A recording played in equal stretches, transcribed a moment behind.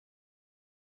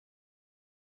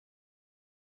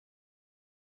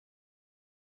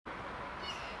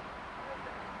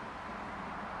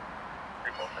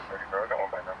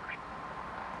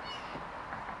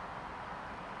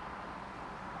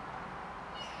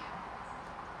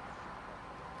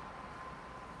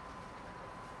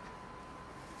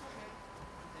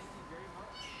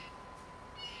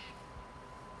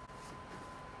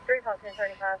call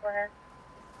 1035, go ahead.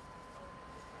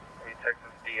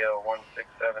 Texas DL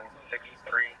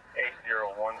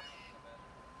 167-63801.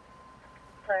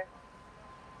 Clear.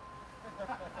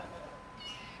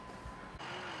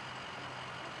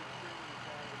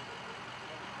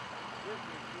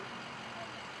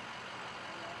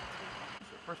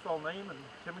 First of all, name and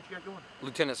tell me what you got going.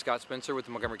 Lieutenant Scott Spencer with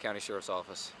the Montgomery County Sheriff's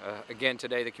Office. Again,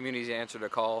 today the community answered a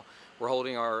call. We're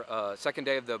holding our second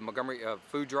day of the Montgomery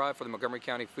food drive for the Montgomery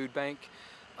County Food Bank.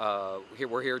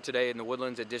 We're here today in the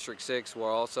Woodlands at District 6.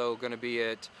 We're also going to be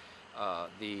at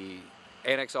the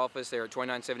Annex office there at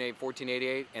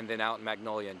 2978-1488, and then out in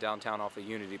Magnolia in downtown off of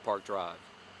Unity Park Drive.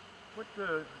 What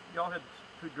y'all had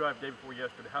food drive day before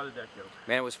yesterday. How did that go?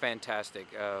 Man, it was fantastic.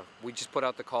 We just put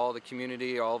out the call. The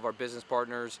community, all of our business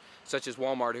partners, such as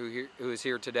Walmart, who is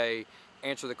here today,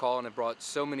 answered the call and have brought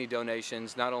so many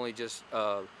donations. Not only just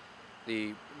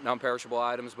the non-perishable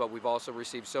items, but we've also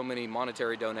received so many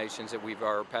monetary donations that we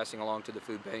are passing along to the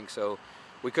food bank. So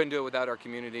we couldn't do it without our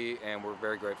community, and we're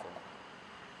very grateful.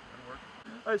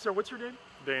 All right, sir. What's your name?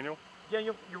 Daniel.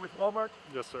 Daniel, you're with Walmart?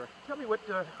 Yes, sir. Tell me what,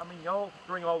 I mean, y'all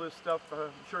doing all this stuff, I'm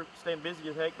sure staying busy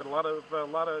as heck, but a lot of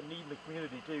need in the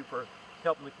community too for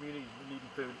helping the community needing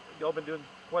food. Y'all been doing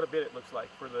quite a bit, it looks like,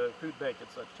 for the food bank and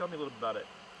such. Tell me a little bit about it.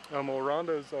 Well,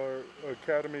 Rhonda's our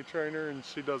academy trainer, and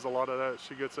she does a lot of that.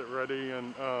 She gets it ready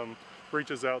and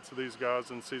reaches out to these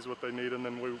guys and sees what they need, and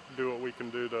then we do what we can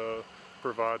do to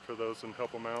provide for those and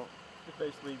help them out. Just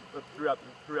basically throughout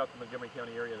the Montgomery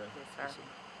County area then? Yes, sir.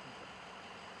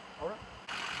 All right.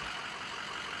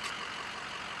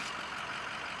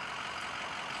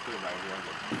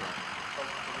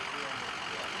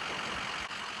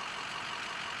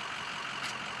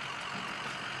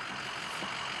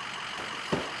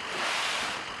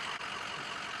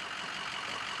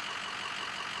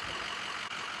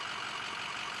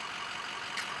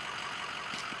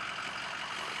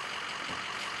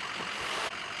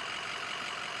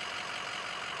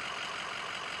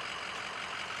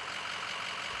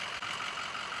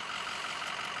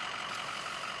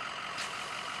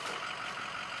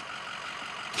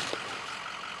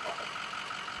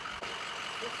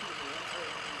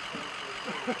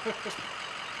 I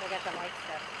got the mic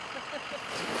stuff.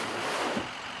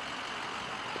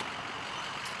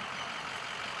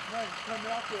 No, just come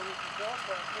out there with the ball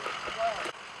phone.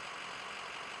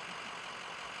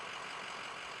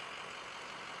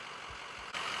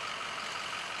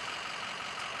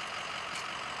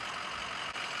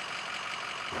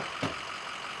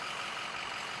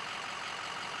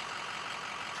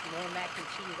 More mac and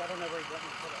cheese. I don't know where he's letting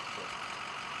me put it.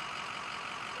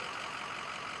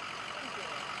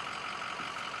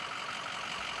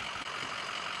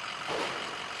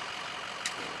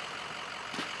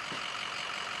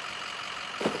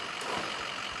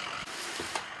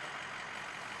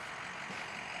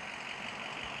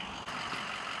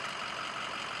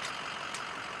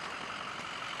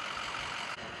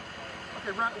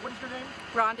 Okay, Rhonda, what is your name?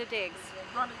 Rhonda Diggs.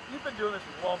 Rhonda, you've been doing this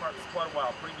with Walmart for quite a while,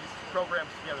 putting these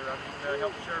programs together. I mean, help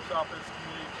the sheriff's office,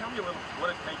 community. Tell me a little what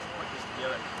it takes to put this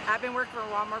together. I've been working for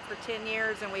Walmart for 10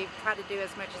 years, and we've tried to do as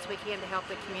much as we can to help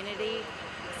the community.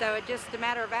 So it's just a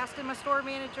matter of asking my store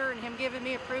manager and him giving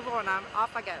me approval, and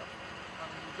off I go.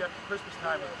 You've got Christmas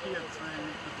time with kids through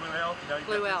the Blue Elf. Now you've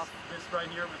Blue got Elf. This right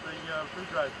here with the food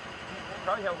drive. You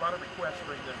probably have a lot of requests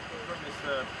during this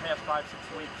past 5-6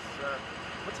 weeks.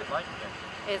 What's it like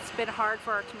today? It's been hard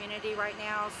for our community right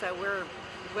now, so we're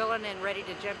willing and ready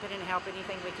to jump in and help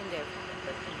anything we can do.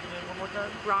 Can you give your name one more time?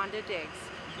 Rhonda Diggs.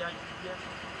 D-I-G-G-S?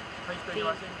 How you spell your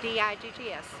last name?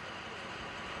 D-I-G-G-S.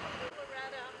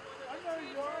 I know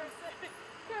you are.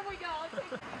 Here we go.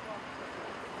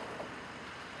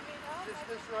 Is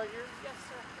this right here? Yes,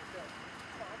 sir. Okay.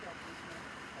 Oh, I got this, man.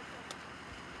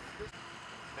 Okay.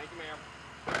 Thank you, ma'am.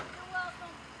 You're welcome.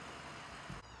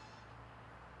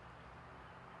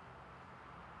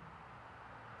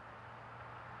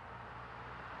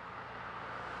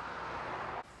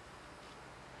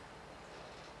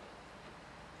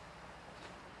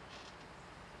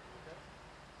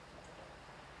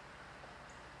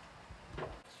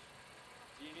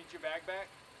 Do you need your bag back?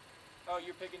 Oh,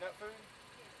 you're picking up food?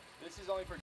 This is only for